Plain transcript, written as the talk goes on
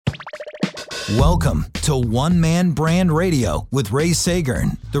Welcome to One Man Brand Radio with Ray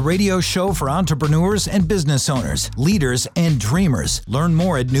Sagern, the radio show for entrepreneurs and business owners, leaders, and dreamers. Learn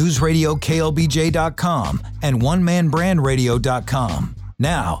more at newsradioklbj.com and onemanbrandradio.com.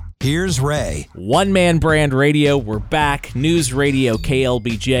 Now, here's Ray. One Man Brand Radio, we're back. News Radio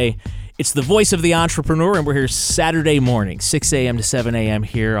KLBJ. It's the voice of the entrepreneur, and we're here Saturday morning, 6 a.m. to 7 a.m.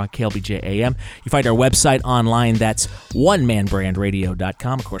 here on KLBJ AM. You find our website online. That's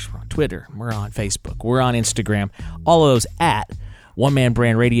onemanbrandradio.com. Of course, we're on Twitter. We're on Facebook. We're on Instagram. All of those at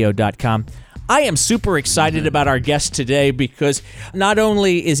onemanbrandradio.com. I am super excited about our guest today because not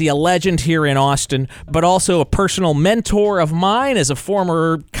only is he a legend here in Austin, but also a personal mentor of mine as a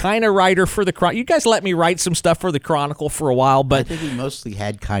former kind of writer for the Chronicle. You guys let me write some stuff for the Chronicle for a while, but I think we mostly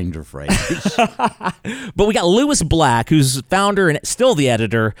had kind of writers. But we got Lewis Black, who's founder and still the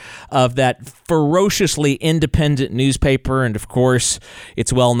editor of that ferociously independent newspaper. And of course,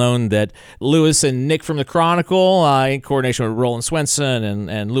 it's well known that Lewis and Nick from the Chronicle, in coordination with Roland Swenson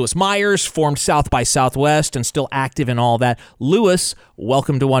and Lewis Myers, formed South by Southwest and still active in all that. Lewis,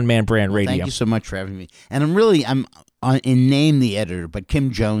 welcome to One Man Brand Radio. Thank you so much for having me. And I'm in name the editor, but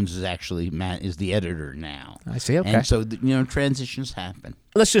Kim Jones is actually is the editor now. I see. Okay. And so transitions happen.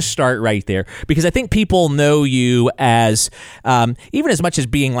 Let's just start right there, because I think people know you as even as much as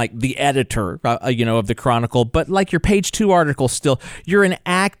being like the editor, of the Chronicle, but like your Page 2 article still, you're an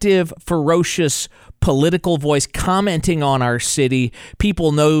active, ferocious political voice commenting on our city.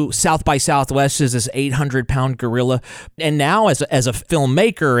 People know South by Southwest as this 800-pound gorilla. And now as a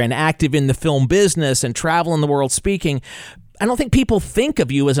filmmaker and active in the film business and traveling the world speaking, I don't think people think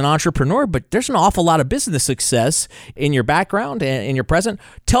of you as an entrepreneur, but there's an awful lot of business success in your background and in your present.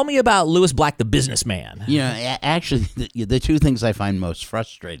 Tell me about Lewis Black, the businessman. Actually, the two things I find most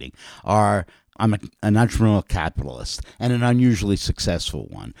frustrating are I'm an entrepreneurial capitalist and an unusually successful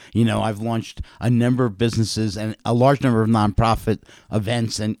one. I've launched a number of businesses and a large number of nonprofit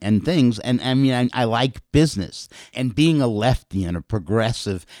events and things. And I like business. And being a lefty and a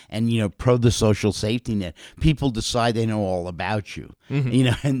progressive and, pro the social safety net, people decide they know all about you.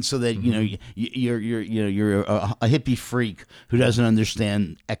 Mm-hmm. And so that, you're a hippie freak who doesn't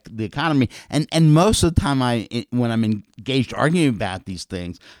understand the economy. And most of the time when I'm engaged arguing about these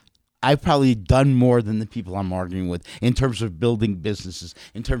things, I've probably done more than the people I'm arguing with in terms of building businesses,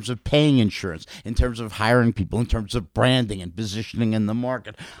 in terms of paying insurance, in terms of hiring people, in terms of branding and positioning in the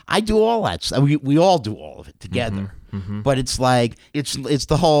market. I do all that stuff. We all do all of it together. Mm-hmm. Mm-hmm. But it's like it's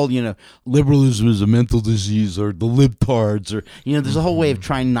the whole liberalism is a mental disease, or the libtards, or there's a whole way of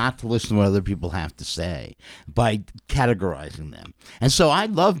trying not to listen to what other people have to say by categorizing them. And so I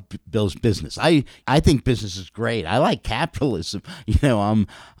love Bill's business. I think business is great. I like capitalism.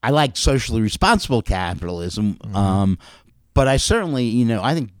 I like socially responsible capitalism. Mm-hmm. But I certainly,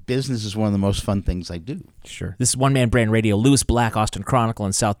 I think business is one of the most fun things I do. Sure. This is One Man Brand Radio, Lewis Black, Austin Chronicle,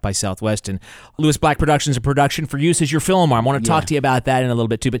 and South by Southwest. And Lewis Black Productions and production for use as your film arm. I want to talk to you about that in a little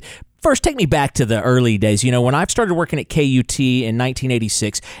bit too. But first, take me back to the early days. When I started working at KUT in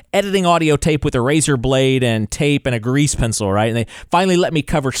 1986, editing audio tape with a razor blade and tape and a grease pencil, right? And they finally let me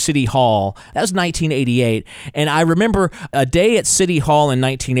cover City Hall. That was 1988. And I remember a day at City Hall in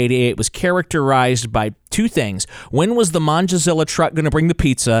 1988 was characterized by two things. When was the Mongezilla truck going to bring the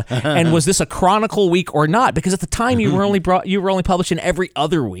pizza? And was this a Chronicle week or not? Because at the time you were only publishing every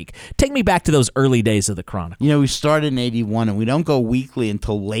other week. Take me back to those early days of the Chronicle. We started in 81 and we don't go weekly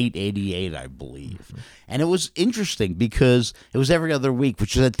until late 88, I believe. Mm-hmm. And it was interesting because it was every other week,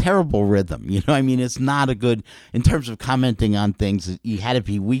 which is a terrible rhythm. It's not a good, in terms of commenting on things, you had to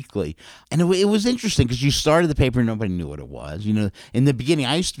be weekly. And it was interesting because you started the paper and nobody knew what it was. In the beginning,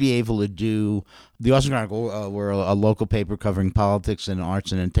 I used to be able to do the Austin Chronicle, we're a local paper covering politics and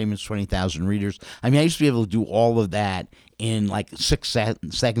arts and entertainment, 20,000 readers. I used to be able to do all of that in like 6 seconds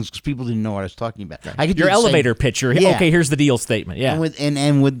because people didn't know what I was talking about. Right. I could your elevator picture. Yeah. Okay, here's the deal statement. Yeah,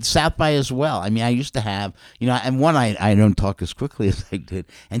 and with South by as well. I used to have and one, I don't talk as quickly as I did,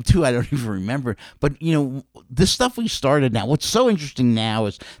 and two, I don't even remember. But this stuff we started now. What's so interesting now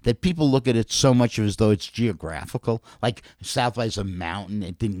is that people look at it so much as though it's geographical. Like South by is a mountain;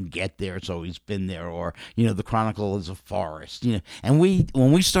 it didn't get there; it's always been there. Or the Chronicle is a forest. And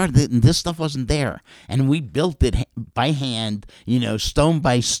when we started it, this stuff wasn't there, and we built it by hand. Stone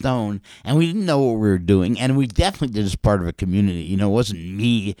by stone, and we didn't know what we were doing, and we definitely did as part of a community. It wasn't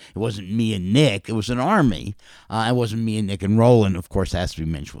me and Nick, it was an army. It wasn't me and Nick and Roland, of course, has to be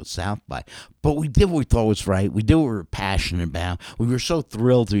mentioned with South by. But we did what we thought was right. We did what we were passionate about. We were so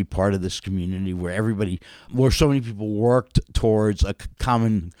thrilled to be part of this community where so many people worked towards a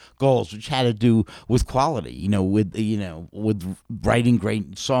common goals, which had to do with quality, with writing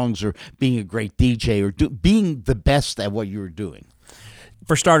great songs or being a great DJ or being the best at what you were doing.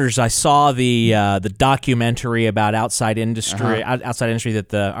 For starters, I saw the documentary about outside industry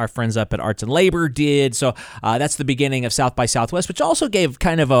that our friends up at Arts and Labor did. So that's the beginning of South by Southwest, which also gave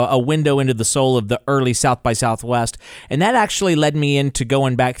kind of a window into the soul of the early South by Southwest. And that actually led me into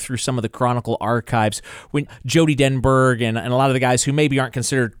going back through some of the Chronicle archives when Jody Denberg and a lot of the guys who maybe aren't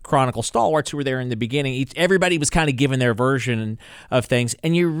considered Chronicle stalwarts who were there in the beginning, everybody was kind of given their version of things.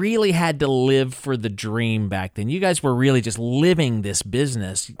 And you really had to live for the dream back then. You guys were really just living this business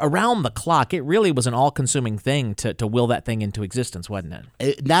around the clock. It really was an all-consuming thing to will that thing into existence, wasn't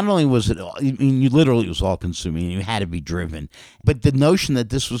it? Not only was it, you literally was all-consuming, and you had to be driven, but the notion that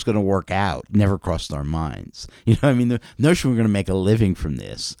this was going to work out never crossed our minds. The notion we were going to make a living from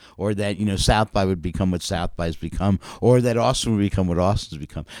this, or that South by would become what South by has become, or that Austin would become what Austin's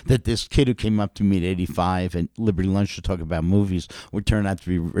become. That this kid who came up to me at 85 at Liberty Lunch to talk about movies would turn out to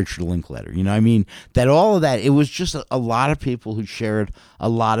be Richard Linklater. That all of that, it was just a lot of people who shared a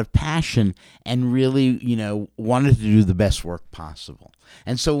lot of passion and really, wanted to do the best work possible.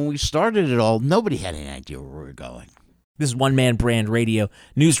 And so when we started it all, nobody had any idea where we were going. This is One Man Brand Radio,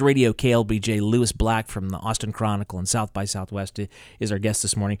 News Radio KLBJ. Lewis Black from the Austin Chronicle and South by Southwest is our guest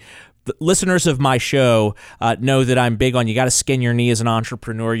this morning. The listeners of my show know that I'm big on you got to skin your knee as an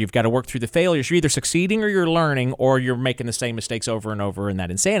entrepreneur. You've got to work through the failures. You're either succeeding or you're learning or you're making the same mistakes over and over in that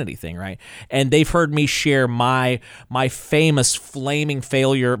insanity thing, right? And they've heard me share my famous flaming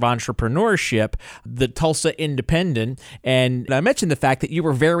failure of entrepreneurship, the Tulsa Independent. And I mentioned the fact that you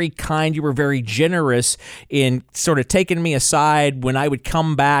were very kind, you were very generous in sort of taking me aside when I would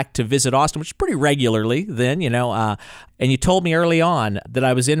come back to visit Austin, which is pretty regularly then, and you told me early on that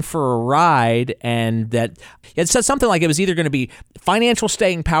I was in for a ride and that it said something like it was either going to be financial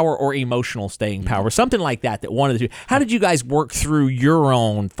staying power or emotional staying power, something like that one of the two. How did you guys work through your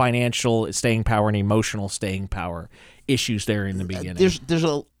own financial staying power and emotional staying power issues there in the beginning?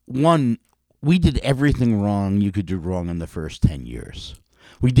 We did everything wrong you could do wrong in the first 10 years.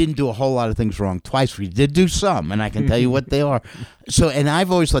 We didn't do a whole lot of things wrong twice. We did do some, and I can tell you what they are. So, and I've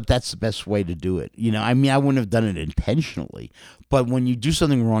always thought that's the best way to do it. I wouldn't have done it intentionally, but when you do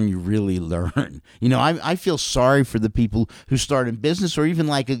something wrong, you really learn. I feel sorry for the people who start in business, or even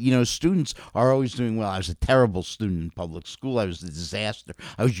students are always doing well. I was a terrible student in public school. I was a disaster.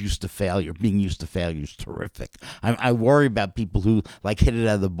 I was used to failure. Being used to failure is terrific. I worry about people who hit it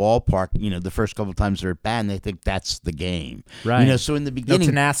out of the ballpark, the first couple of times they're at bat, and they think that's the game. Right. So in the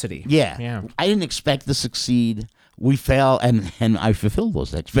beginning, tenacity. Yeah. I didn't expect to succeed. We failed, and I fulfilled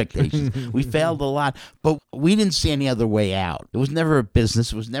those expectations. We failed a lot, but we didn't see any other way out. It was never a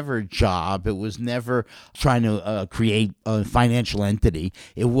business. It was never a job. It was never trying to create a financial entity.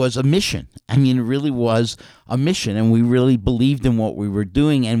 It was a mission. It really was a mission, and we really believed in what we were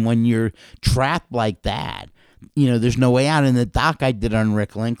doing. And when you're trapped like that, there's no way out. In the doc I did on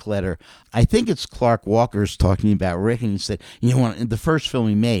Rick Linklater, I think it's Clark Walker's talking about Rick, and he said, the first film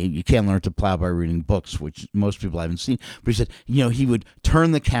he made, You Can't Learn to Plow by Reading Books, which most people haven't seen, but he said, he would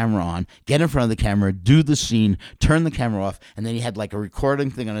turn the camera on, get in front of the camera, do the scene, turn the camera off, and then he had a recording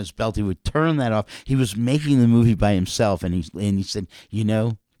thing on his belt. He would turn that off. He was making the movie by himself, and he said,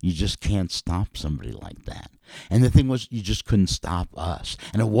 you just can't stop somebody like that. And the thing was, you just couldn't stop us.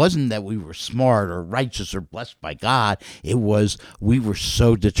 And it wasn't that we were smart or righteous or blessed by God. It was we were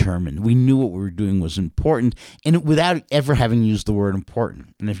so determined. We knew what we were doing was important, and without ever having used the word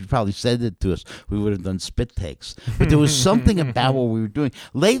important. And if you probably said it to us, we would have done spit takes. But there was something about what we were doing.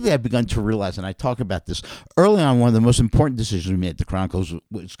 Lately, I've begun to realize, and I talk about this, early on, one of the most important decisions we made at the Chronicle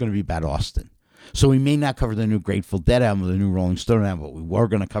was going to be about Austin. So we may not cover the new Grateful Dead album or the new Rolling Stone album, but we were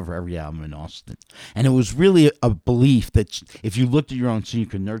going to cover every album in Austin. And it was really a belief that if you looked at your own scene, you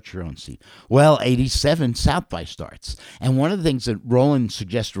could nurture your own scene. Well, 87, South by starts. And one of the things that Roland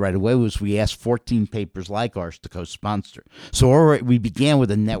suggested right away was we asked 14 papers like ours to co-sponsor. So we began with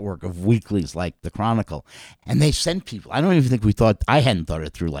a network of weeklies like the Chronicle. And they sent people. I don't even think I hadn't thought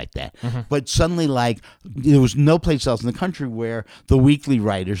it through like that. Mm-hmm. But suddenly, there was no place else in the country where the weekly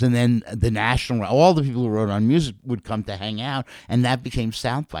writers and then the national, all the people who wrote on music would come to hang out, and that became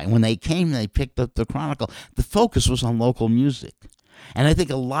South by. When they came, they picked up the Chronicle. The focus was on local music. And I think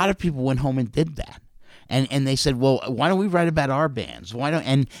a lot of people went home and did that. And they said, well, why don't we write about our bands?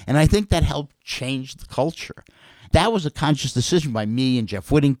 And I think that helped change the culture. That was a conscious decision by me and Jeff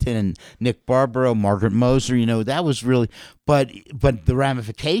Whittington and Nick Barbaro, Margaret Moser. That was really, but the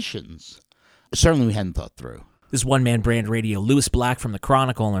ramifications certainly we hadn't thought through. This is One Man Brand Radio. Lewis Black from the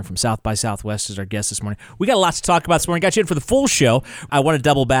Chronicle and from South by Southwest is our guest this morning. We got a lot to talk about this morning. Got you in for the full show. I want to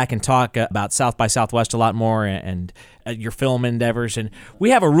double back and talk about South by Southwest a lot more and your film endeavors. And we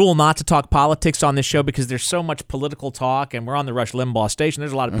have a rule not to talk politics on this show because there's so much political talk, and we're on the Rush Limbaugh station.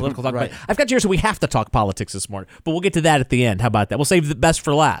 There's a lot of political talk. Right. But I've got you here, so we have to talk politics this morning. But we'll get to that at the end. How about that? We'll save the best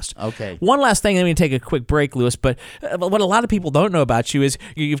for last. Okay. One last thing, let me take a quick break, Lewis. But what a lot of people don't know about you is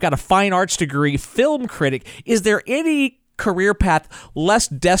you've got a fine arts degree, film critic. Is there any career path less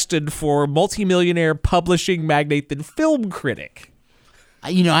destined for multimillionaire publishing magnate than film critic?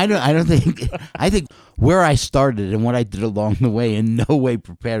 I don't think. I think where I started and what I did along the way in no way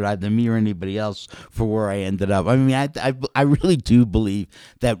prepared either me or anybody else for where I ended up. I mean, I really do believe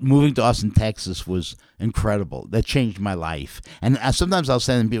that moving to Austin, Texas was incredible. That changed my life. And sometimes I'll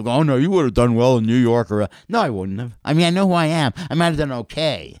say, and people go, "Oh no, you would have done well in New York," or no, I wouldn't have. I mean, I know who I am. I might have done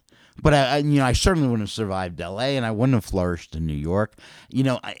okay. But I certainly wouldn't have survived L.A. and I wouldn't have flourished in New York.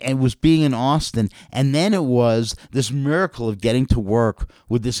 It was being in Austin, and then it was this miracle of getting to work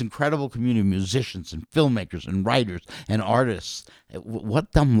with this incredible community of musicians and filmmakers and writers and artists.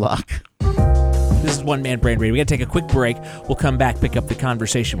 What dumb luck! This is One Man Brand Radio. We got to take a quick break. We'll come back, pick up the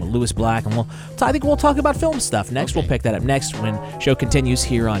conversation with Lewis Black, and I think we'll talk about film stuff next. Okay. We'll pick that up next when the show continues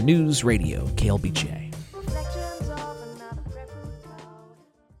here on News Radio KLBJ.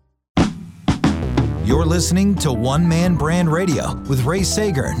 You're listening to One Man Brand Radio with Ray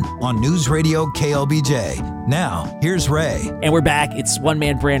Sagern on News Radio KLBJ. Now, here's Ray. And we're back. It's One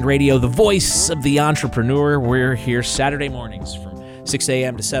Man Brand Radio, the voice of the entrepreneur. We're here Saturday mornings from 6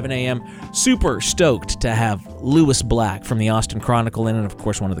 a.m. to 7 a.m. Super stoked to have Lewis Black from the Austin Chronicle in, and of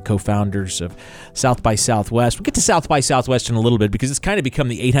course one of the co-founders of South by Southwest. We'll get to South by Southwest in a little bit because it's kind of become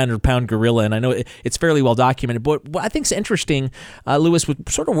the 800-pound gorilla, and I know it's fairly well documented. But what I think is interesting, Lewis,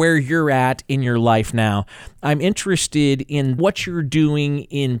 with sort of where you're at in your life now, I'm interested in what you're doing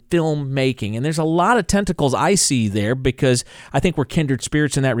in filmmaking, and there's a lot of tentacles I see there because I think we're kindred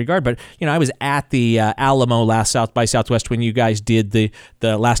spirits in that regard. But I was at the Alamo last South by Southwest when you guys did the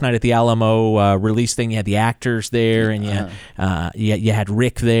last night at the Alamo release thing. You had the actors there, and you had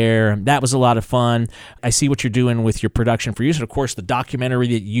Rick there. That was a lot of fun. I see what you're doing with your production for use, and of course the documentary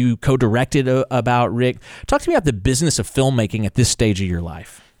that you co-directed about Rick. Talk to me about the business of filmmaking at this stage of your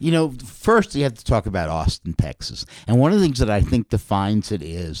life. First you have to talk about Austin, Texas. And one of the things that I think defines it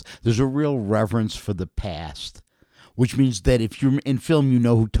is there's a real reverence for the past, which means that if you're in film, you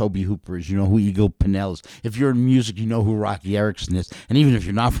know who Tobe Hooper is, you know who Eagle Pinnell is. If you're in music, you know who Rocky Erickson is. And even if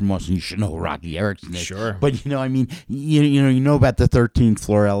you're not from Austin, you should know who Rocky Erickson is. Sure. But, you know about the 13th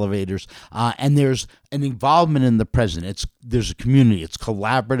floor elevators. And there's an involvement in the present. There's a community. It's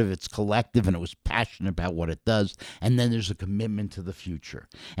collaborative. It's collective. And it was passionate about what it does. And then there's a commitment to the future.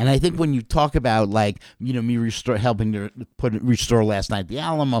 And I think when you talk about, me helping to restore Last Night at the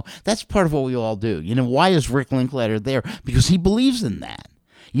Alamo, that's part of what we all do. Why is Rick Linklater there? Because he believes in that.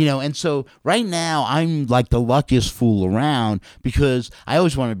 And so right now I'm like the luckiest fool around because I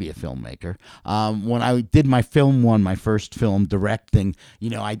always wanted to be a filmmaker. When I did my first film directing,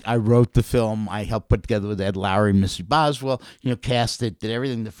 I wrote the film. I helped put together with Ed Lowry and Missy Boswell, cast it, did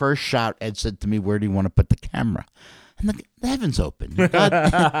everything. The first shot, Ed said to me, "Where do you want to put the camera?" And the heavens opened. And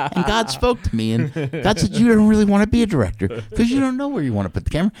God spoke to me. And God said, "You don't really want to be a director because you don't know where you want to put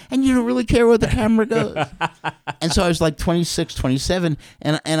the camera. And you don't really care where the camera goes." And so I was like 26, 27.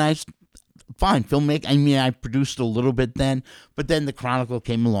 And I fine, filmmaking. I mean, I produced a little bit then. But then the Chronicle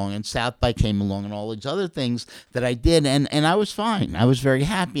came along and South by came along and all these other things that I did. And I was fine. I was very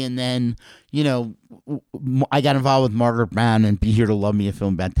happy. And then, I got involved with Margaret Brown and Be Here to Love Me, a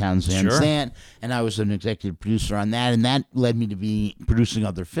film about Towns Van Sant, and I was an executive producer on that, and that led me to be producing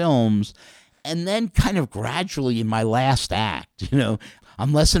other films. And then kind of gradually in my last act,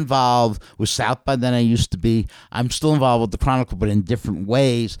 I'm less involved with South by than I used to be. I'm still involved with the Chronicle, but in different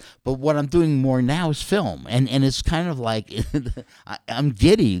ways. But what I'm doing more now is film, and it's kind of like I'm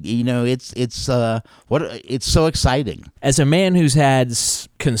giddy. It's so exciting. As a man who's had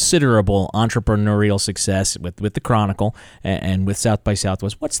considerable entrepreneurial success with the Chronicle and with South by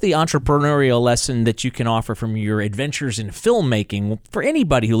Southwest, what's the entrepreneurial lesson that you can offer from your adventures in filmmaking for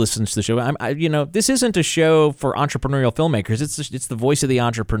anybody who listens to the show? This isn't a show for entrepreneurial filmmakers. It's the voice of the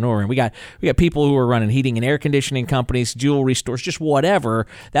entrepreneur, and we got people who are running heating and air conditioning companies, jewelry stores, just whatever.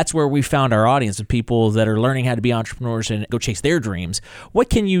 That's where we found our audience of people that are learning how to be entrepreneurs and go chase their dreams. What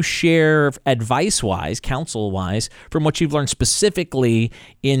can you share advice-wise, counsel-wise, from what you've learned specifically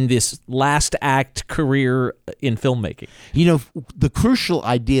in this last act career in filmmaking? You know, the crucial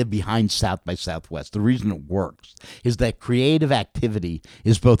idea behind South by Southwest, the reason it works, is that creative activity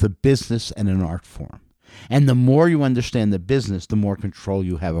is both a business and an art form. And the more you understand the business, the more control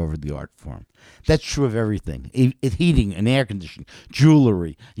you have over the art form. That's true of everything. Heating and air conditioning,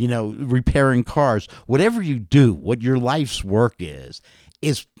 jewelry, repairing cars, whatever you do, what your life's work is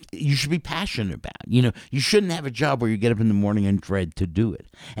you should be passionate about. You shouldn't have a job where you get up in the morning and dread to do it.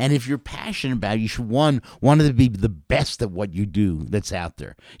 And if you're passionate about it, you should want to be the best at what you do that's out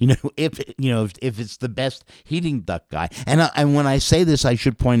there. If it's the best heating duct guy. And when I say this, I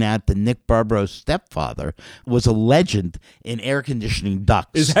should point out that Nick Barbaro's stepfather was a legend in air conditioning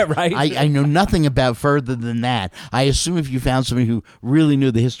ducts. Is that right? I know nothing about further than that. I assume if you found somebody who really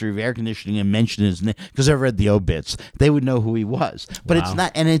knew the history of air conditioning and mentioned his name, because I read the obits, they would know who he was. But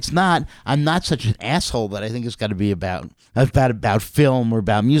it's not. I'm not such an asshole that I think it's got to be about film or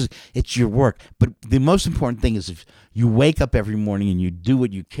about music. It's your work. But the most important thing is if you wake up every morning and you do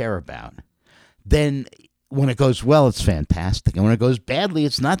what you care about, then when it goes well, it's fantastic. And when it goes badly,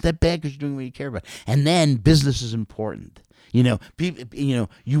 it's not that bad because you're doing what you care about. And then business is important. People,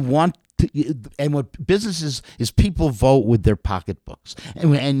 you want. And what business is people vote with their pocketbooks,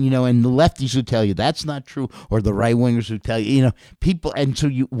 and the lefties who tell you that's not true, or the right wingers who tell you people, and so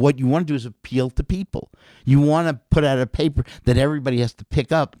what you want to do is appeal to people. You want to put out a paper that everybody has to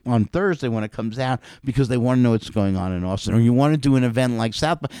pick up on Thursday when it comes out because they want to know what's going on in Austin, or you want to do an event like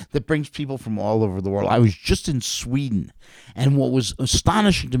South by that brings people from all over the world. I was just in Sweden, and what was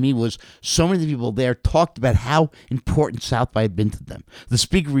astonishing to me was so many people there talked about how important South by had been to them. The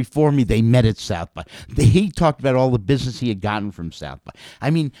speaker before me, they met at South by. He talked about all the business he had gotten from South by. I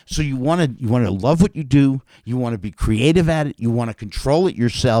mean, so you want to love what you do, you want to be creative at it, you want to control it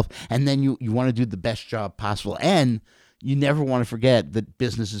yourself, and then you want to do the best job possible. And you never want to forget that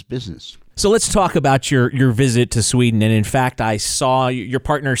business is business. So let's talk about your visit to Sweden. And in fact, I saw your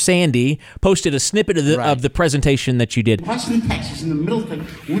partner Sandy posted a snippet of the presentation that you did. Austin, Texas, in the middle of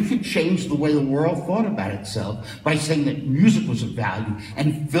it, we could change the way the world thought about itself by saying that music was of value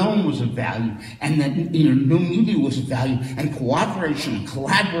and film was of value and that new media was of value and cooperation and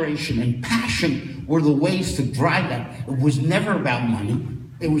collaboration and passion were the ways to drive that. It was never about money.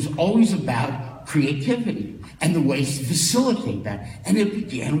 It was always about creativity and the ways to facilitate that. And it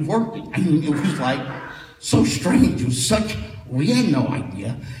began working. I mean, it was like so strange. It was we had no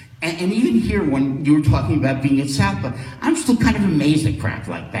idea. And even here, when you were talking about being at South by, I'm still kind of amazed at crap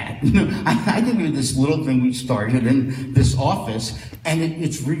like that. I think of this little thing we started in this office, and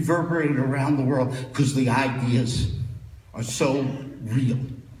it's reverberated around the world because the ideas are so real.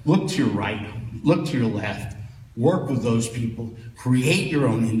 Look to your right, look to your left. Work with those people, create your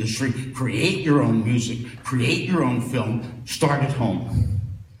own industry, create your own music, create your own film, start at home.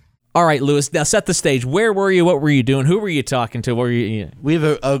 All right, Louis, now set the stage. Where were you? What were you doing? Who were you talking to? What were you? We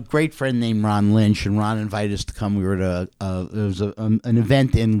have a great friend named Ron Lynch, and Ron invited us to come. We were at an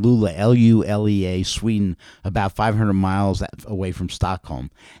event in Luleå, L-U-L-E-A, Sweden, about 500 miles away from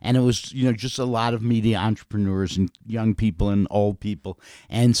Stockholm. And it was, just a lot of media entrepreneurs and young people and old people.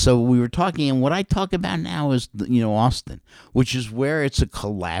 And so we were talking, and what I talk about now is, Austin, which is where it's a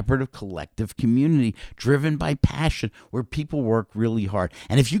collaborative, collective community driven by passion, where people work really hard.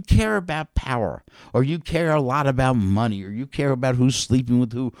 And if you care about power, or you care a lot about money, or you care about who's sleeping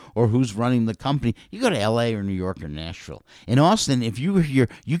with who, or who's running the company, you go to LA or New York or Nashville. In Austin, if you were here,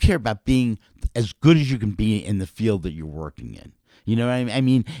 you care about being as good as you can be in the field that you're working in. You know what I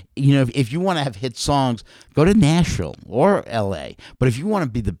mean? If you want to have hit songs, go to Nashville or LA. But if you want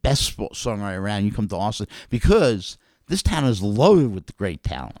to be the best songwriter around, you come to Austin, because this town is loaded with great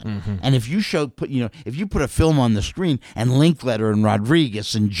talent. Mm-hmm. And if you if you put a film on the screen and Linkletter and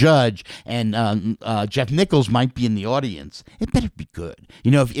Rodriguez and Judge and Jeff Nichols might be in the audience, it better be good.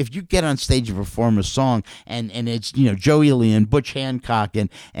 If you get on stage and perform a song and it's Joe Ely and Butch Hancock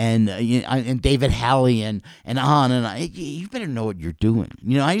and David Halley and you better know what you're doing.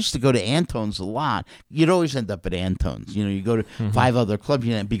 I used to go to Antone's a lot. You'd always end up at Antone's. You go to 5 other clubs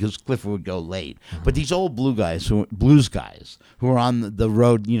because Clifford would go late. Mm-hmm. But these old blues guys who are on the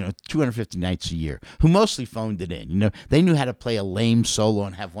road, 250 nights a year, who mostly phoned it in. They knew how to play a lame solo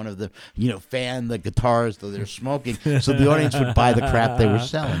and have one of the, fan the guitars though they're smoking, so the audience would buy the crap they were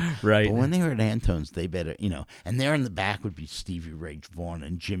selling. Right. But when they were at Antone's, they better, and there in the back would be Stevie Ray Vaughan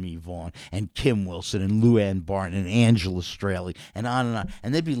and Jimmy Vaughan and Kim Wilson and Lou Ann Barton and Angela Straley and on,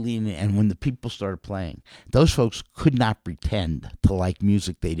 and they'd be leaning. And when the people started playing, those folks could not pretend to like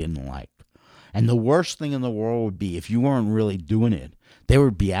music they didn't like. And the worst thing in the world would be if you weren't really doing it, they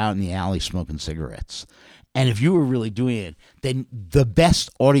would be out in the alley smoking cigarettes. And if you were really doing it, then the best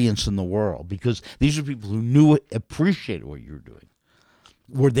audience in the world, because these are people who knew it, appreciated what you were doing,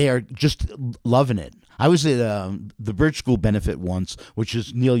 were there just loving it. I was at the Bridge School benefit once, which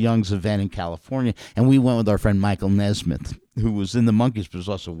is Neil Young's event in California, and we went with our friend Michael Nesmith, who was in the Monkees, but was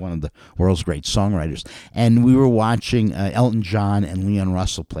also one of the world's great songwriters. And we were watching Elton John and Leon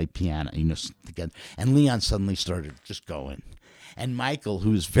Russell play piano, together. And Leon suddenly started just going. And Michael,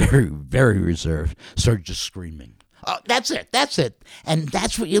 who's very, very reserved, started just screaming. Oh, that's it. And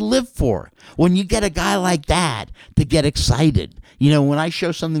that's what you live for. When you get a guy like that to get excited. When I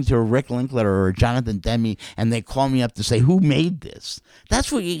show something to a Rick Linklater or a Jonathan Demme and they call me up to say, who made this?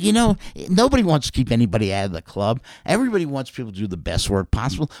 That's what, nobody wants to keep anybody out of the club. Everybody wants people to do the best work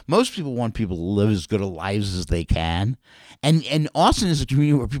possible. Most people want people to live as good a lives as they can. And Austin is a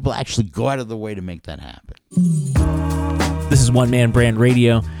community where people actually go out of their way to make that happen. This is One Man Brand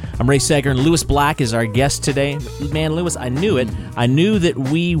Radio. I'm Ray Sager, and Lewis Black is our guest today. Man, Lewis, I knew it. I knew that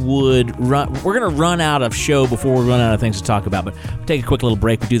we would run. We're going to run out of show before we run out of things to talk about, but we'll take a quick little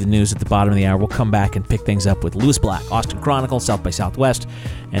break. We do the news at the bottom of the hour. We'll come back and pick things up with Lewis Black, Austin Chronicle, South by Southwest,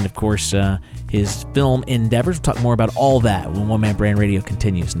 and, of course, his film endeavors. We'll talk more about all that when One Man Brand Radio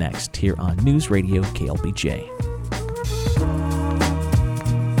continues next here on News Radio KLBJ.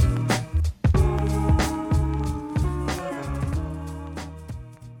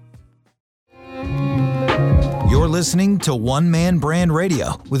 You're listening to One Man Brand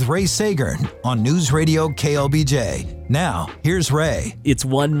Radio with Ray Sagern on News Radio KLBJ. Now, here's Ray. It's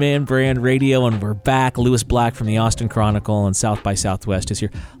One Man Brand Radio, and we're back. Lewis Black from the Austin Chronicle and South by Southwest is here.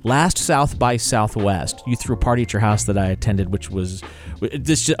 Last South by Southwest, you threw a party at your house that I attended, which was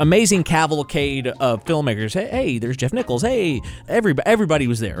this amazing cavalcade of filmmakers. Hey, there's Jeff Nichols. Hey, everybody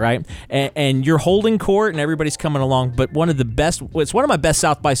was there, right? And you're holding court, and everybody's coming along. But it's one of my best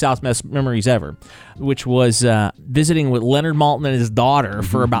South by Southwest memories ever, which was visiting with Leonard Maltin and his daughter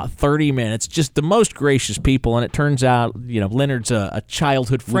for about 30 minutes. Just the most gracious people, and it turns out, Leonard's a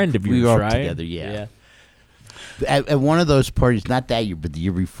childhood friend of yours, we were right? Together, yeah. At one of those parties, not that year, but the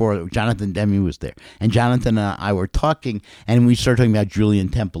year before, Jonathan Demme was there. And Jonathan and I were talking, and we started talking about Julian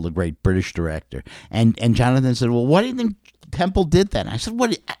Temple, the great British director. And Jonathan said, well, why do you think Temple did that? And I said,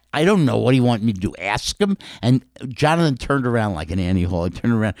 I don't know. What do you want me to do? Ask him? And Jonathan turned around like an Annie Hall. He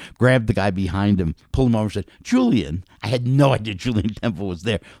turned around, grabbed the guy behind him, pulled him over and said, Julian. I had no idea Julian Temple was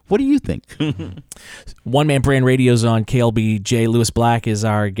there. What do you think? One Man Brand Radio's on KLBJ. Lewis Black is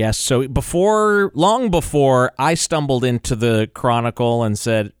our guest. So long before I stumbled into the Chronicle and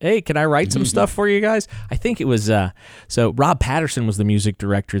said, hey, can I write some stuff for you guys? I think it was, so Rob Patterson was the music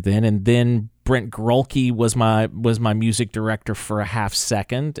director then, and then Brent Grolke was my music director for a half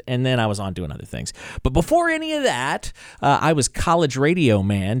second, and then I was on doing other things. But before any of that, I was college radio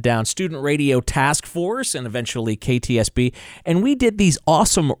man down Student Radio Task Force and eventually KTSB, and we did these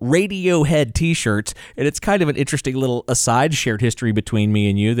awesome Radiohead T-shirts, and it's kind of an interesting little aside shared history between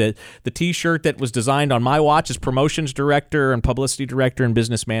me and you, that the T-shirt that was designed on my watch as promotions director and publicity director and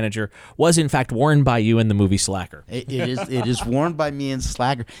business manager was in fact worn by you in the movie Slacker. It is worn by me in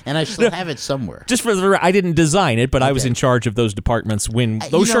Slacker, and I still have it somewhere. Just for the I didn't design it, but okay. I was in charge of those departments when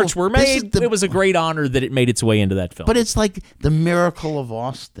those shirts were made. It was a great honor that it made its way into that film. But it's like the miracle of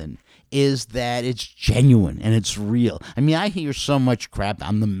Austin is that it's genuine and it's real. I mean, I hear so much crap.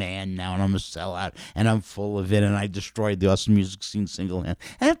 I'm the man now, and I'm a sellout, and I'm full of it, and I destroyed the Austin music scene single-handedly.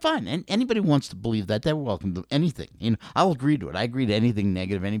 And that's fine. And anybody who wants to believe that, they're welcome to anything. I'll agree to it. I agree to anything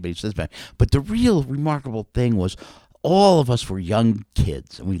negative anybody says about it. But the real remarkable thing was, all of us were young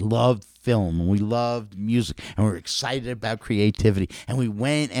kids, and we loved film, and we loved music, and we were excited about creativity, and we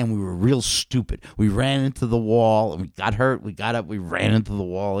went and we were real stupid. We ran into the wall, and we got hurt, we got up, we ran into the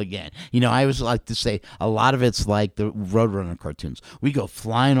wall again. I always like to say a lot of it's like the Roadrunner cartoons. We go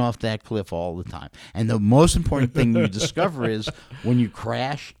flying off that cliff all the time. And the most important thing you discover is when you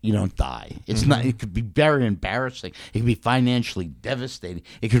crash, you don't die. It's not. It could be very embarrassing. It could be financially devastating.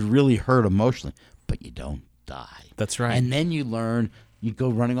 It could really hurt emotionally, but you don't die. That's right. And then you learn, you go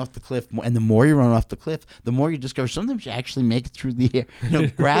running off the cliff, and the more you run off the cliff, the more you discover sometimes you actually make it through the air.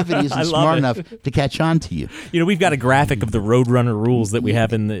 Gravity isn't smart enough to catch on to you. We've got a graphic of the Roadrunner rules that we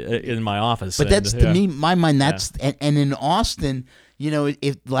have in my office. But that's, to me, my mind, that's, and in Austin,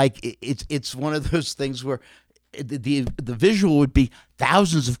 it's one of those things where the visual would be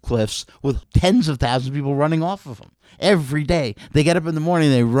thousands of cliffs with tens of thousands of people running off of them. Every day. They get up in the morning,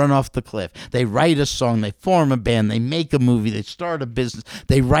 they run off the cliff. They write a song, they form a band, they make a movie, they start a business,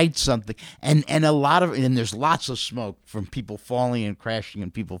 they write something. And there's lots of smoke from people falling and crashing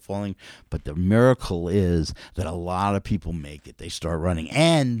and people falling. But the miracle is that a lot of people make it. They start running.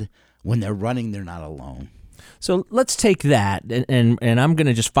 And when they're running, they're not alone. So let's take that, and I'm going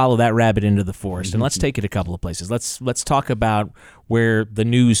to just follow that rabbit into the forest, and let's take it a couple of places. Let's talk about where the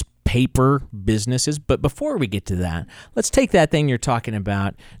newspaper business is. But before we get to that, let's take that thing you're talking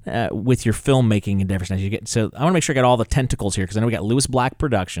about with your filmmaking endeavors. So I want to make sure I got all the tentacles here, because I know we got Lewis Black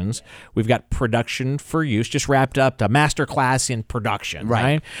Productions. We've got Production for Use, just wrapped up a master class in production,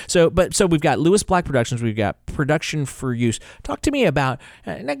 right? So we've got Lewis Black Productions. We've got Production for Use. Talk to me about.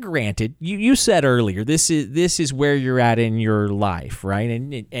 Now, granted, you said earlier this is where you're at in your life, right?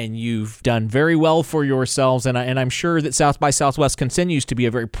 And you've done very well for yourselves, and I'm sure that South by Southwest continues to be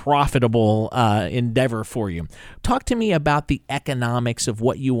a very profitable endeavor for you. Talk to me about the economics of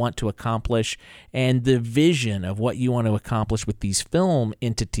what you want to accomplish and the vision of what you want to accomplish with these film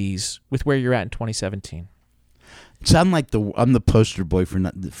entities with where you're at in 2017. Sound like I'm the poster boy for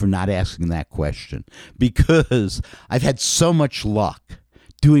not asking that question, because I've had so much luck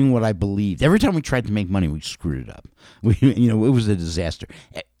doing what I believed. Every time we tried to make money, we screwed it up. It was a disaster.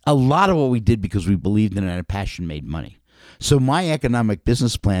 A lot of what we did because we believed in it and a passion made money. So my economic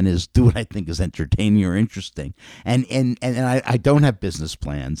business plan is do what I think is entertaining or interesting, and I don't have business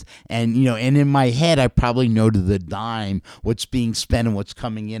plans, and in my head I probably know to the dime what's being spent and what's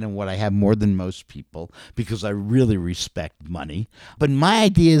coming in and what I have more than most people, because I really respect money. But my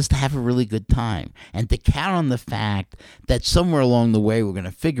idea is to have a really good time and to count on the fact that somewhere along the way we're going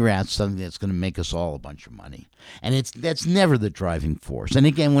to figure out something that's going to make us all a bunch of money, and that's never the driving force. And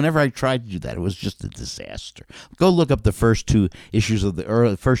again, whenever I tried to do that, it was just a disaster. Go look up the first two issues of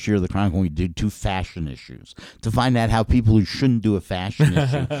the first year of the Chronicle. We did 2 fashion issues to find out how people who shouldn't do a fashion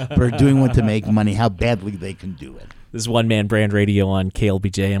issue but are doing one to make money, how badly they can do it. This is One Man Brand Radio on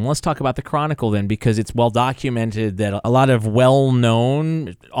KLBJ, and let's talk about the Chronicle then, because it's well documented that a lot of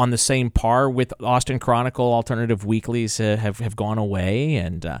well-known, on the same par with Austin Chronicle alternative weeklies have gone away,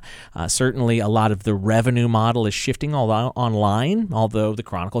 and certainly a lot of the revenue model is shifting online, although the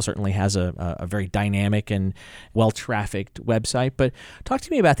Chronicle certainly has a very dynamic and well-trafficked website. But talk to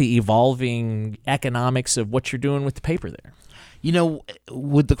me about the evolving economics of what you're doing with the paper there.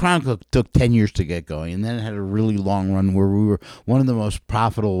 With the Chronicle, it took 10 years to get going, and then it had a really long run where we were one of the most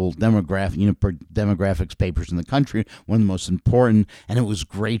profitable demographics papers in the country, one of the most important, and it was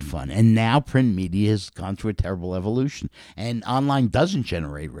great fun. And now print media has gone through a terrible evolution, and online doesn't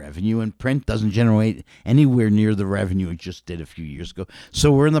generate revenue, and print doesn't generate anywhere near the revenue it just did a few years ago.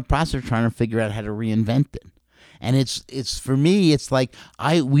 So we're in the process of trying to figure out how to reinvent it. And it's for me, it's like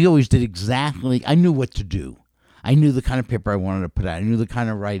we always did exactly. I knew what to do. I knew the kind of paper I wanted to put out. I knew the kind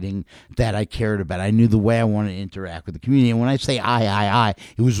of writing that I cared about. I knew the way I wanted to interact with the community. And when I say I,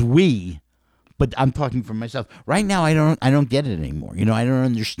 it was we. But I'm talking for myself. Right now, I don't get it anymore. I don't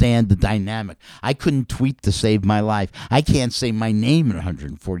understand the dynamic. I couldn't tweet to save my life. I can't say my name in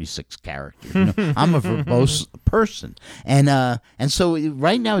 146 characters. I'm a verbose person, and so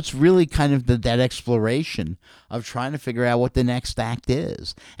right now it's really kind of that exploration of trying to figure out what the next act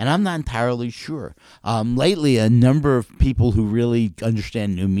is. And I'm not entirely sure. Lately, a number of people who really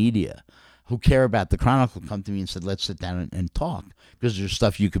understand new media, who care about the Chronicle, come to me and said, let's sit down and talk, because there's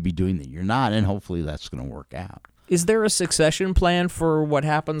stuff you could be doing that you're not, and hopefully that's going to work out. Is there a succession plan for what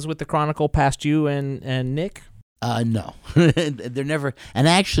happens with the Chronicle past you and Nick? No. They're never. And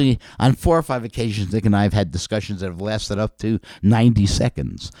actually, on 4 or 5 occasions, Nick and I have had discussions that have lasted up to 90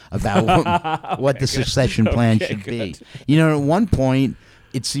 seconds about what the succession plan should be. At one point,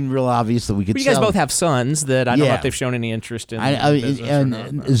 it seemed real obvious that we could. But you guys both have sons that I don't know if they've shown any interest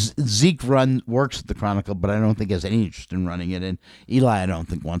in. Zeke works at the Chronicle, but I don't think has any interest in running it. And Eli, I don't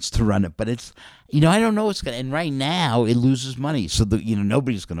think wants to run it. But it's, I don't know what's going to. And right now, it loses money, so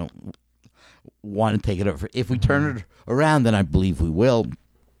nobody's going to want to take it over. If we turn it around, then I believe we will.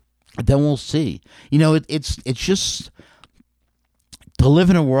 Then we'll see. It's just. To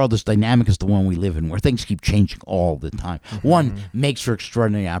live in a world as dynamic as the one we live in, where things keep changing all the time, one makes for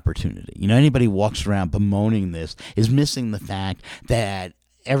extraordinary opportunity. Anybody who walks around bemoaning this is missing the fact that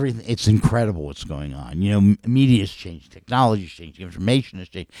everything, it's incredible what's going on. Media's changed, technology's changed, information has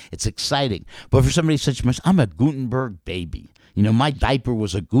changed. It's exciting. But for somebody such as myself, I'm a Gutenberg baby. My diaper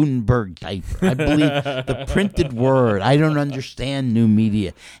was a Gutenberg diaper. I believe the printed word. I don't understand new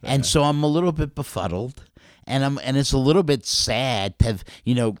media. And so I'm a little bit befuddled. And it's a little bit sad to have,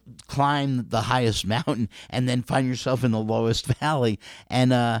 climb the highest mountain and then find yourself in the lowest valley.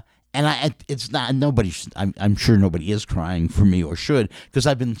 It's not nobody. I'm sure nobody is crying for me or should, because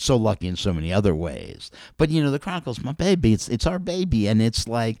I've been so lucky in so many other ways. But the Chronicle's my baby. It's our baby, and it's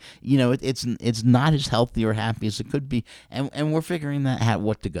like it's not as healthy or happy as it could be, and we're figuring out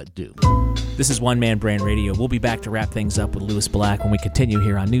what to do. This is One Man Brand Radio. We'll be back to wrap things up with Lewis Black when we continue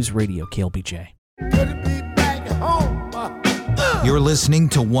here on News Radio KLBJ. You're listening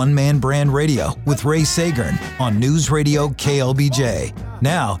to One Man Brand Radio with Ray Sagern on News Radio KLBJ.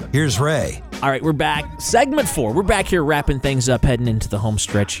 Now, here's Ray. All right, we're back. Segment 4. We're back here wrapping things up, heading into the home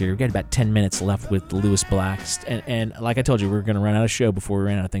stretch here. We've got about 10 minutes left with Lewis Black. And like I told you, we were going to run out of show before we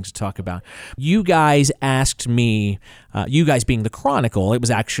ran out of things to talk about. You guys asked me, you guys being the Chronicle, it was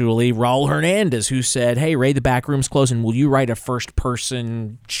actually Raul Hernandez who said, hey, Ray, the back room's closing. Will you write a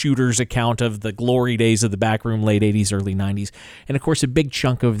first-person shooter's account of the glory days of the back room, late 80s, early 90s? And, of course, a big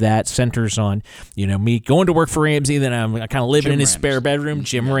chunk of that centers on, me going to work for Ramsey, then I'm kind of living in his spare bedroom.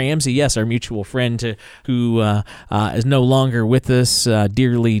 Jim Ramsey, yes, our mutual friend who is no longer with us,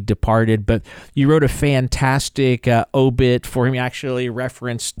 dearly departed. But you wrote a fantastic obit for him. You actually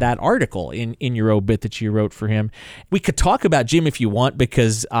referenced that article in your obit that you wrote for him. We could talk about Jim if you want,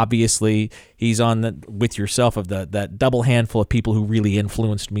 because obviously he's on with yourself of that double handful of people who really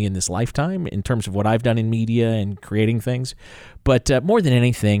influenced me in this lifetime in terms of what I've done in media and creating things. But more than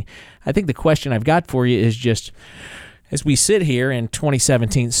anything, I think the question I've got for you is just, as we sit here in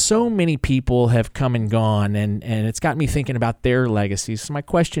 2017, so many people have come and gone, and it's got me thinking about their legacies. So my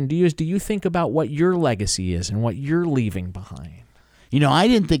question to you is, do you think about what your legacy is and what you're leaving behind? I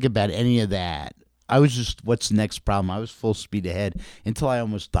didn't think about any of that. I was just, what's the next problem? I was full speed ahead until I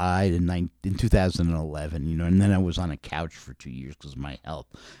almost died in 2011, and then I was on a couch for 2 years because of my health.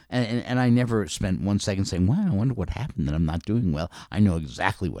 And I never spent 1 second saying, wow, I wonder what happened that I'm not doing well. I know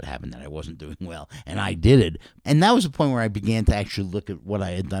exactly what happened that I wasn't doing well, and I did it. And that was the point where I began to actually look at what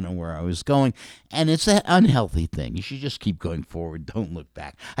I had done and where I was going. And it's an unhealthy thing. You should just keep going forward. Don't look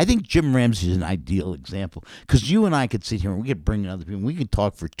back. I think Jim Ramsey is an ideal example, because you and I could sit here and we could bring in other people. We could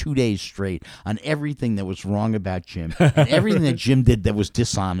talk for 2 days straight on everything that was wrong about Jim and everything that Jim did that was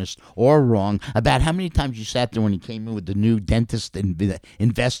dishonest or wrong, about how many times you sat there when he came in with the new dentist and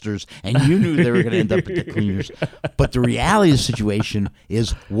investors and you knew they were going to end up at the cleaners. But the reality of the situation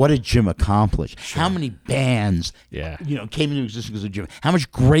is, what did Jim accomplish? Sure. How many bands came into existence because of Jim? How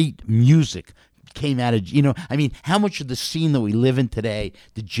much great music came out of, how much of the scene that we live in today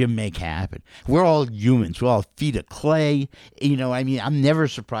did Jim make happen? We're all humans. We're all feet of clay. I'm never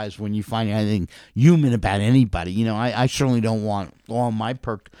surprised when you find anything human about anybody. I certainly don't want all my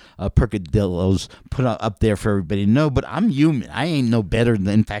percadillos put up there for everybody to know, but I'm human. I ain't no better than,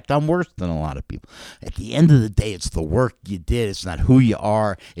 in fact, I'm worse than a lot of people. At the end of the day, it's the work you did. It's not who you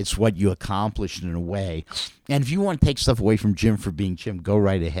are. It's what you accomplished in a way. And if you want to take stuff away from Jim for being Jim, go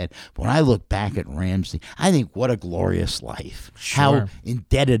right ahead. But when I look back at Ramsey, I think what a glorious life. Sure. How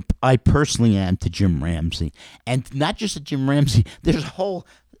indebted I personally am to Jim Ramsey. And not just to Jim Ramsey, there's a whole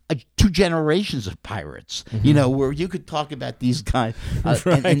 2 generations of pirates, where you could talk about these guys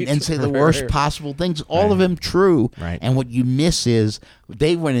and say the worst possible things, all of them true. Right. And what you miss is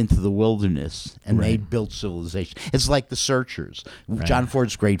they went into the wilderness and they built civilization. It's like The Searchers, John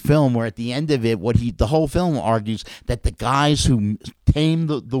Ford's great film, where at the end of it, the whole film argues that the guys who tamed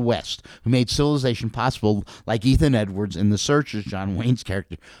the West, who made civilization possible, like Ethan Edwards in The Searchers, John Wayne's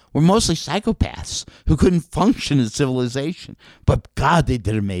character, were mostly psychopaths who couldn't function in civilization. But God, they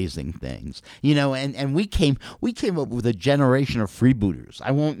did amazing things. And we came up with a generation of freebooters.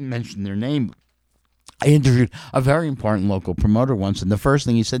 I won't mention their name. I interviewed a very important local promoter once, and the first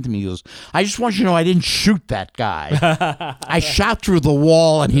thing he said to me, he goes, I just want you to know I didn't shoot that guy. I shot through the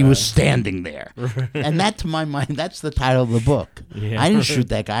wall, and he was standing there. And that, to my mind, that's the title of the book. Yeah. I didn't shoot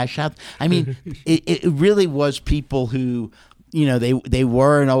that guy. I shot. It really was people who, they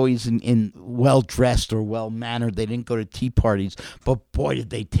weren't always in well-dressed or well-mannered. They didn't go to tea parties, but boy, did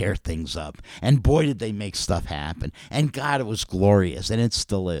they tear things up. And boy, did they make stuff happen. And God, it was glorious, and it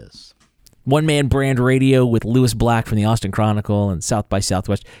still is. One Man Brand Radio with Lewis Black from the Austin Chronicle and South by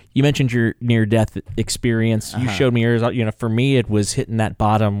Southwest. You mentioned your near-death experience. You showed me yours. For me, it was hitting that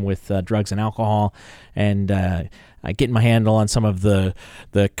bottom with drugs and alcohol, and getting my handle on some of the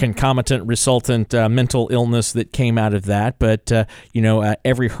concomitant, resultant mental illness that came out of that. But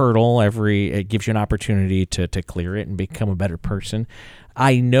every hurdle, it gives you an opportunity to clear it and become a better person.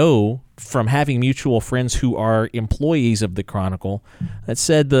 I know from having mutual friends who are employees of the Chronicle that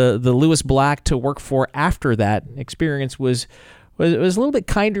said the Lewis Black to work for after that experience was a little bit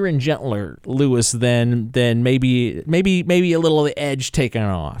kinder and gentler Lewis than maybe a little of the edge taken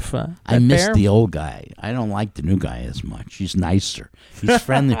off. I miss the old guy. I don't like the new guy as much. He's nicer. He's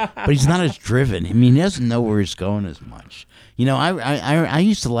friendly, but he's not as driven. He doesn't know where he's going as much. I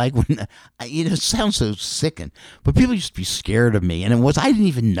used to like when, it sounds so sickened, but people used to be scared of me, and I didn't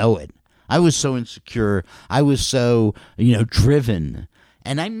even know it. I was so insecure. I was so, driven.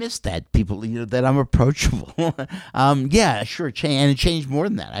 And I miss that, people, that I'm approachable. Yeah, sure, and it changed more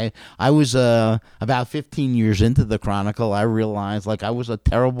than that. I was about 15 years into the Chronicle. I realized I was a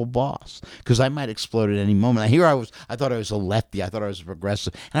terrible boss because I might explode at any moment. Here I thought I was a lefty. I thought I was a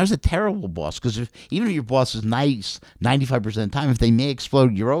progressive, and I was a terrible boss because even if your boss is nice 95% of the time, if they may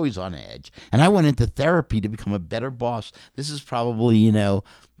explode, you're always on edge. And I went into therapy to become a better boss. This is probably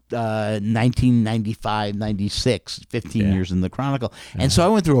 1995, 96, 15 years in the Chronicle. And so I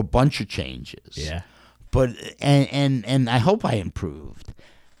went through a bunch of changes. Yeah. But and I hope I improved.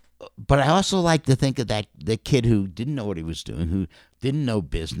 But I also like to think of the kid who didn't know what he was doing, who didn't know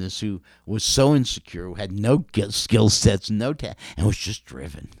business, who was so insecure, who had no skill sets, and was just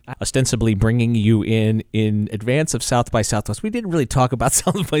driven. Ostensibly bringing you in advance of South by Southwest. We didn't really talk about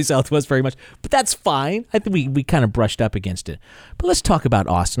South by Southwest very much, but that's fine. I think we kind of brushed up against it. But let's talk about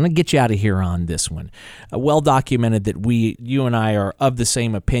Austin. I'll get you out of here on this one. Well documented that you and I are of the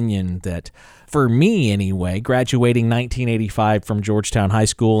same opinion that, for me anyway, graduating 1985 from Georgetown High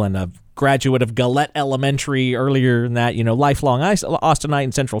School and a graduate of Gillette Elementary earlier than that, lifelong Austinite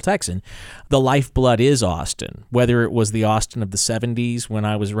and Central Texan, the lifeblood is Austin. Whether it was the Austin of the 70s when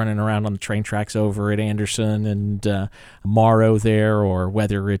I was running around on the train tracks over at Anderson and Morrow there, or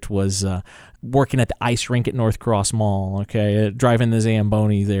whether it was working at the ice rink at North Cross Mall, driving the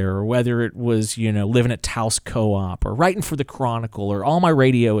Zamboni there, or whether it was, living at Taos Co-op or writing for the Chronicle or all my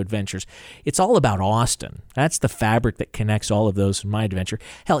radio adventures. It's all about Austin. That's the fabric that connects all of those in my adventure.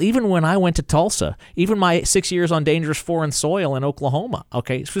 Hell, even when I went to Tulsa, even my 6 years on dangerous foreign soil in Oklahoma,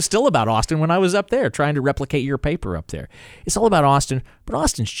 it was still about Austin when I was up there trying to replicate your paper up there. It's all about Austin, but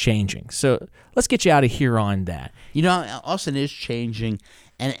Austin's changing. So let's get you out of here on that. Austin is changing.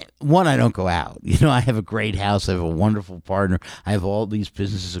 And one, I don't go out. I have a great house. I have a wonderful partner. I have all these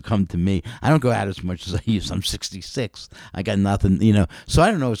businesses that come to me. I don't go out as much as I used. I'm 66. I got nothing, So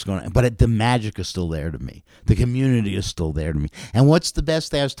I don't know what's going on. But the magic is still there to me. The community is still there to me. And what's the best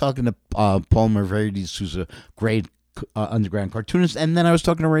thing? I was talking to Paul Mervedes, who's a great underground cartoonist, and then I was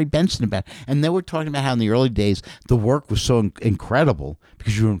talking to Ray Benson about it. And they were talking about how in the early days the work was so incredible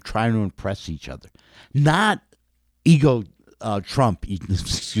because you were trying to impress each other. Not ego Trump,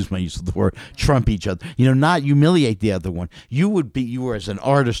 excuse my use of the word, trump each other. Not humiliate the other one. You were as an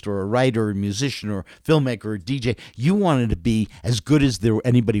artist or a writer or a musician or filmmaker or DJ, you wanted to be as good as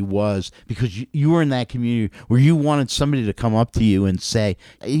anybody was because you were in that community where you wanted somebody to come up to you and say,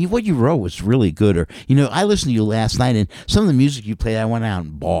 what you wrote was really good. Or, I listened to you last night and some of the music you played I went out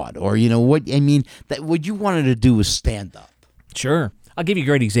and bought. Or, what you wanted to do was stand up. Sure. I'll give you a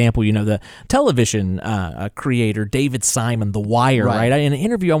great example. The television creator, David Simon, The Wire, right? In an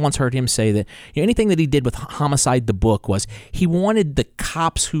interview, I once heard him say that anything that he did with Homicide the book was he wanted the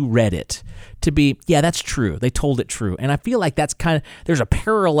cops who read it to be, yeah, that's true. They told it true. And I feel like that's there's a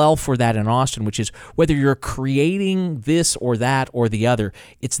parallel for that in Austin, which is whether you're creating this or that or the other,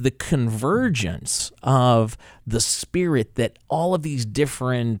 it's the convergence of the spirit that all of these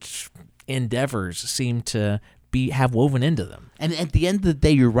different endeavors seem to have woven into them. And at the end of the day,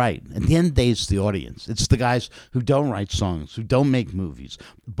 you're right. At the end of the day, it's the audience. It's the guys who don't write songs, who don't make movies.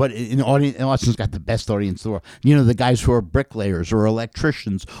 But Austin's got the best audience in the world. The guys who are bricklayers or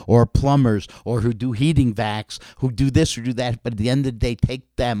electricians or plumbers or who do heating vacs, who do this or do that. But at the end of the day,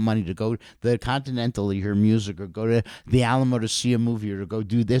 take that money to go to the Continental to hear music or go to the Alamo to see a movie or to go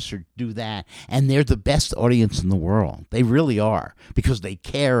do this or do that. And they're the best audience in the world. They really are because they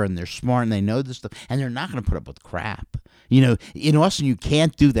care and they're smart and they know this stuff. And they're not going to put up with crap. In Austin, you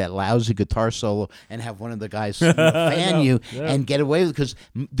can't do that lousy guitar solo and have one of the guys fan you and get away with it because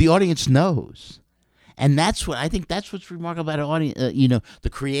the audience knows. And that's what's remarkable about an audience. The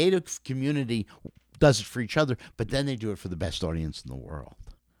creative community does it for each other, but then they do it for the best audience in the world.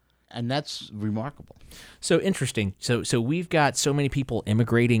 And that's remarkable. So interesting. So we've got so many people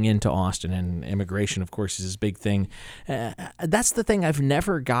immigrating into Austin, and immigration, of course, is this big thing. That's the thing I've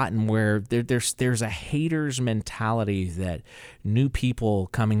never gotten, where there's a hater's mentality that new people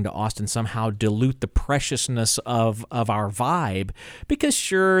coming to Austin somehow dilute the preciousness of our vibe. Because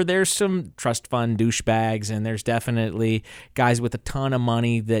sure, there's some trust fund douchebags, and there's definitely guys with a ton of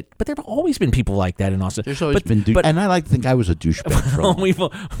money but there have always been people like that in Austin. There's always been and I like to think I was a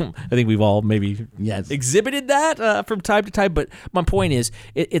douchebag. I think we've all maybe exhibited that from time to time. But my point is,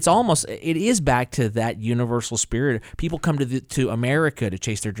 it is back to that universal spirit. People come to America to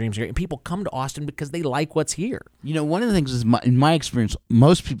chase their dreams here, and people come to Austin because they like what's here. You know, one of the things is, in my experience,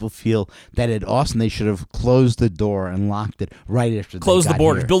 most people feel that at Austin they should have closed the door and locked it right after they got the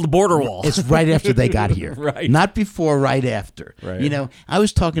borders, here. build a border wall. It's right after they got here. Right. Not before, right after. Right. You know, I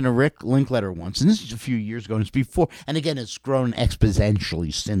was talking to Rick Linkletter once, and this is a few years ago, and it's before, and again, it's grown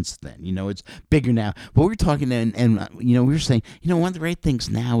exponentially since then. You know, it's bigger now. But we were talking, and you know, we were saying, you know, one of the great things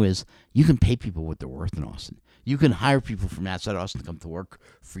now is you can pay people what they're worth in Austin. You can hire people from outside Austin to come to work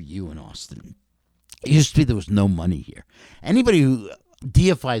for you in Austin. It used to be there was no money here. Anybody who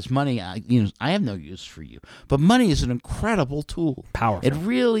deifies money, I have no use for you. But money is an incredible tool. Powerful. It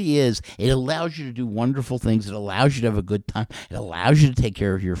really is. It allows you to do wonderful things. It allows you to have a good time. It allows you to take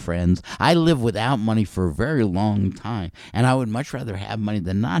care of your friends. I lived without money for a very long time, and I would much rather have money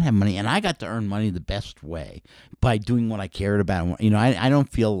than not have money. And I got to earn money the best way, by doing what I cared about. You know, I don't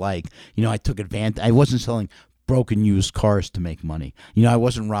feel like, you know, I took advantage. I wasn't selling broken used cars to make money. You know, I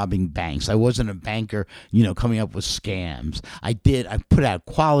wasn't robbing banks. I wasn't a banker, you know, coming up with scams. I put out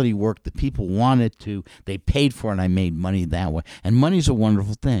quality work that people wanted to. They paid for it, and I made money that way. And money's a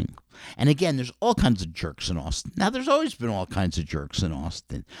wonderful thing. And again, there's all kinds of jerks in Austin. Now, there's always been all kinds of jerks in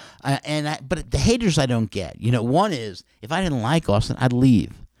Austin. But the haters I don't get. You know, one is, if I didn't like Austin, I'd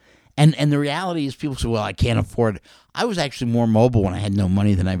leave. And the reality is, people say, well, I can't afford it. I was actually more mobile when I had no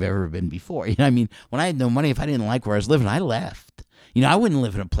money than I've ever been before. You know what I mean? When I had no money, if I didn't like where I was living, I left. You know, I wouldn't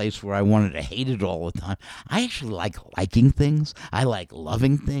live in a place where I wanted to hate it all the time. I actually like liking things. I like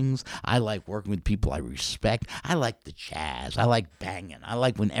loving things. I like working with people I respect. I like the jazz. I like banging. I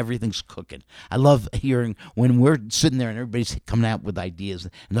like when everything's cooking. I love hearing when we're sitting there and everybody's coming out with ideas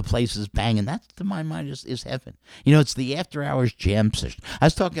and the place is banging. That, to my mind, is heaven. You know, it's the after-hours jam session. I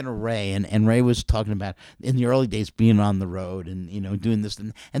was talking to Ray, and Ray was talking about, in the early days, being on the road and, you know, doing this.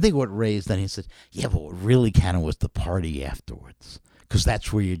 And I think what Ray's done, he said, yeah, but what really counted was the party afterwards, because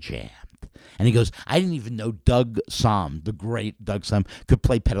that's where you jammed. And he goes, I didn't even know Doug Somm, the great Doug Somm, could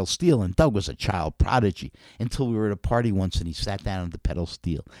play pedal steel. And Doug was a child prodigy until we were at a party once and he sat down at the pedal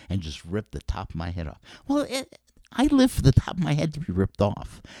steel and just ripped the top of my head off. Well, I live for the top of my head to be ripped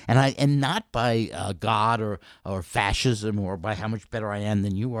off. And not by God or fascism or by how much better I am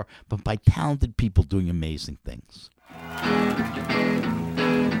than you are, but by talented people doing amazing things.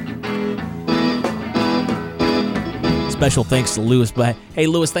 Special thanks to Louis. But hey,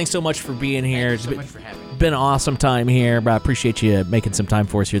 Louis, thanks so much for being here. Thank you so much for having me. Been an awesome time here. I appreciate you making some time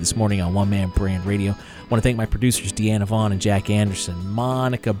for us here this morning on One Man Brand Radio. I want to thank my producers, Deanna Vaughn and Jack Anderson,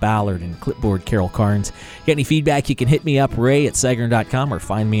 Monica Ballard, and Clipboard Carol Carnes. Get any feedback, you can hit me up, ray@sagern.com, or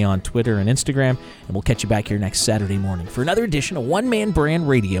find me on Twitter and Instagram. And we'll catch you back here next Saturday morning for another edition of One Man Brand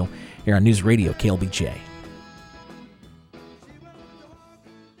Radio here on News Radio KLBJ.